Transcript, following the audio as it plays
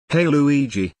Hey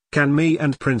Luigi, can me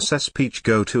and Princess Peach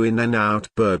go to In-N-Out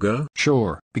Burger?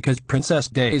 Sure, because Princess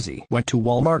Daisy went to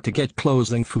Walmart to get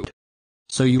clothes and food.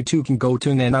 So you two can go to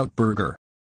In-N-Out Burger.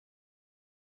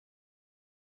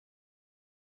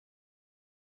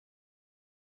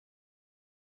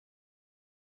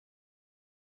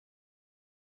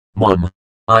 Mom,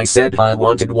 I said I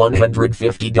wanted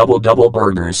 150 double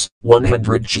burgers,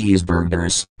 100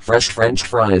 cheeseburgers, fresh French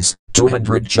fries,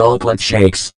 200 chocolate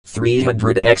shakes,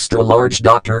 300 extra large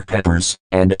Dr. Peppers,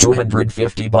 and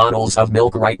 250 bottles of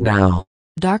milk right now.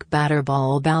 Dark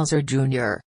Batterball Bowser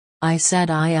Jr. I said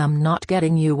I am not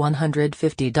getting you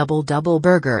 150 double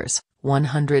burgers,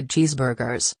 100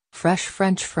 cheeseburgers, fresh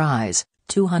French fries,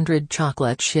 200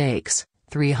 chocolate shakes,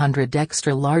 300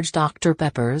 extra large Dr.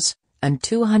 Peppers, and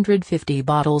 250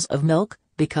 bottles of milk,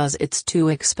 because it's too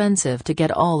expensive to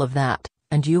get all of that,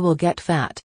 and you will get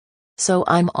fat. So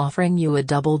I'm offering you a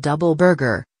double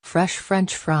burger, fresh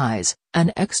French fries,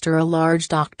 an extra large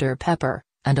Dr. Pepper,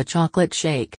 and a chocolate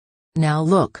shake. Now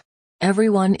look.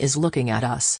 Everyone is looking at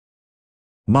us.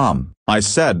 Mom, I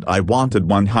said I wanted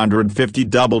 150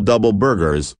 double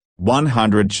burgers,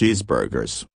 100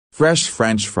 cheeseburgers, fresh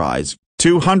French fries,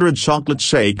 200 chocolate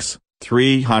shakes,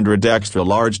 300 extra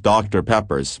large Dr.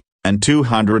 Peppers, and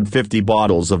 250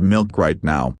 bottles of milk right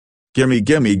now. Gimme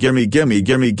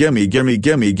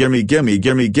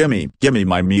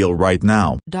my meal right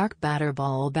now. Dark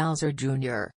Batterball Bowser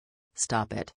Jr.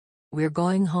 Stop it. We're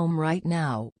going home right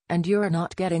now, and you're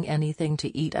not getting anything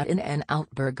to eat at In-N-Out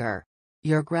Burger.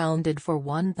 You're grounded for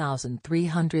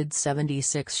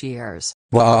 1,376 years.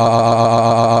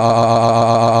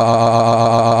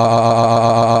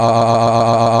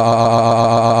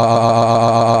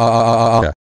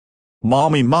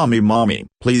 Mommy,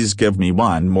 please give me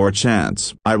one more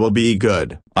chance. I will be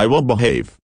good. I will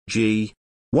behave. Gee.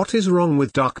 What is wrong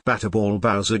with Dark Batterball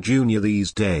Bowser Jr.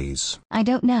 these days? I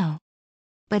don't know.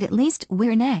 But at least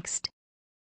we're next.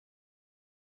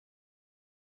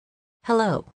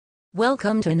 Hello.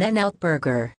 Welcome to In-N-Out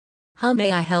Burger. How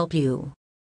may I help you?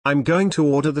 I'm going to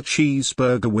order the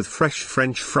cheeseburger with fresh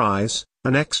French fries,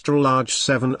 an extra large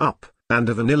 7-Up, and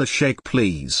a vanilla shake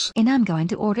please. And I'm going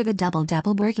to order the double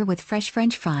burger with fresh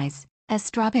French fries, a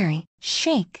strawberry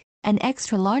shake, an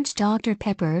extra large Dr.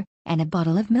 Pepper, and a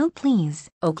bottle of milk please.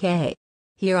 Okay.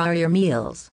 Here are your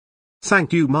meals.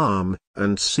 Thank you Mom,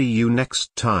 and see you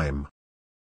next time.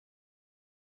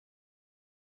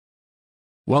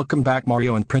 Welcome back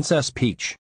Mario and Princess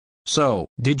Peach. So,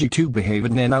 did you two behave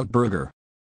at In-N-Out Burger?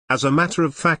 As a matter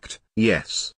of fact,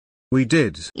 yes. We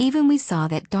did. Even we saw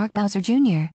that Dark Bowser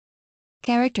Jr.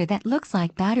 character that looks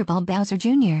like Batterball Bowser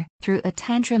Jr. threw a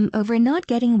tantrum over not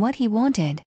getting what he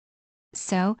wanted.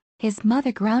 So, his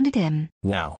mother grounded him.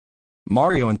 Now,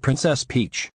 Mario and Princess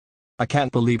Peach. I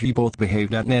can't believe you both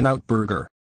behaved at In-N-Out Burger.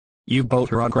 You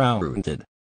both are ungrounded.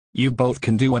 You both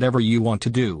can do whatever you want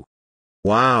to do.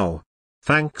 Wow.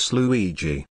 Thanks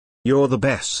Luigi. You're the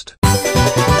best.